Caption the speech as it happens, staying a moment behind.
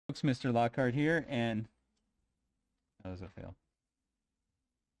Folks, Mr. Lockhart here, and that was a fail.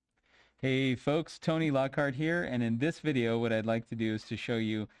 Hey folks, Tony Lockhart here, and in this video what I'd like to do is to show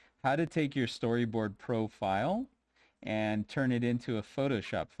you how to take your Storyboard Pro file and turn it into a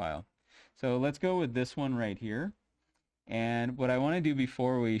Photoshop file. So let's go with this one right here. And what I want to do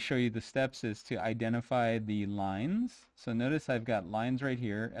before we show you the steps is to identify the lines. So notice I've got lines right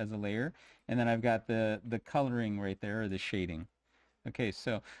here as a layer, and then I've got the coloring right there, or the shading. Okay,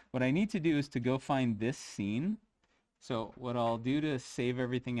 so what I need to do is to go find this scene. So what I'll do to save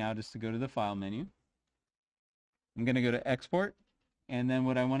everything out is to go to the File menu. I'm going to go to Export, and then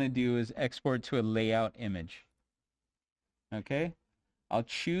what I want to do is export to a layout image. Okay, I'll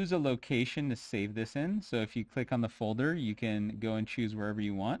choose a location to save this in. So if you click on the folder, you can go and choose wherever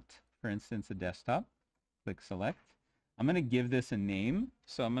you want. For instance, a desktop. Click Select. I'm going to give this a name.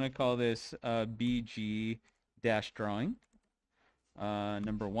 So I'm going to call this BG-drawing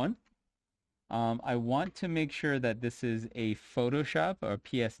number 1. I want to make sure that this is a Photoshop or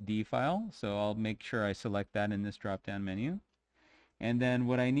PSD file, so I'll make sure I select that in this drop-down menu. And then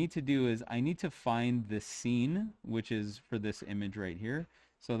what I need to do is I need to find the scene, which is for this image right here.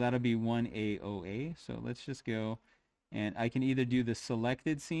 So that'll be 1AOA. So let's just go, and I can either do the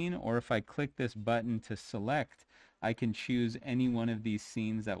selected scene, or if I click this button to select, I can choose any one of these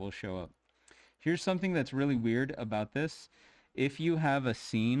scenes that will show up. Here's something that's really weird about this. If you have a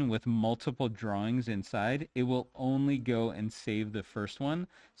scene with multiple drawings inside, it will only go and save the first one.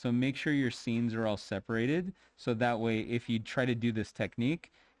 So make sure your scenes are all separated, so that way if you try to do this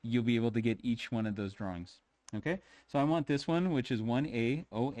technique, you'll be able to get each one of those drawings. Okay, so I want this one, which is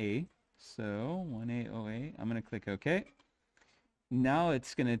 1AOA. So 1AOA, I'm going to click OK. Now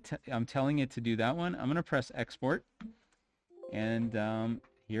it's going to, I'm telling it to do that one. I'm going to press Export, and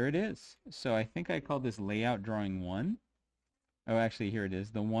here it is. So I think I called this Layout Drawing 1. Oh, actually, here it is,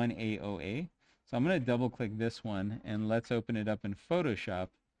 the 1AOA. So I'm going to double click this one, and let's open it up in Photoshop,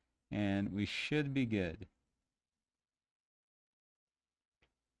 and we should be good.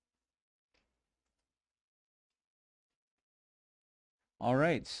 All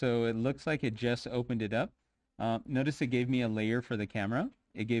right, so it looks like it just opened it up. Notice it gave me a layer for the camera.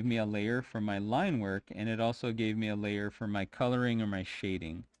 It gave me a layer for my line work, and it also gave me a layer for my coloring or my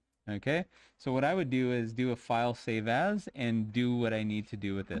shading. Okay, so what I would do is do a file save as and do what I need to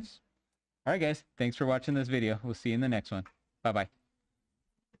do with this. All right, guys, thanks for watching this video. We'll see you in the next one. Bye-bye.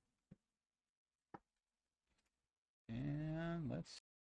 And let's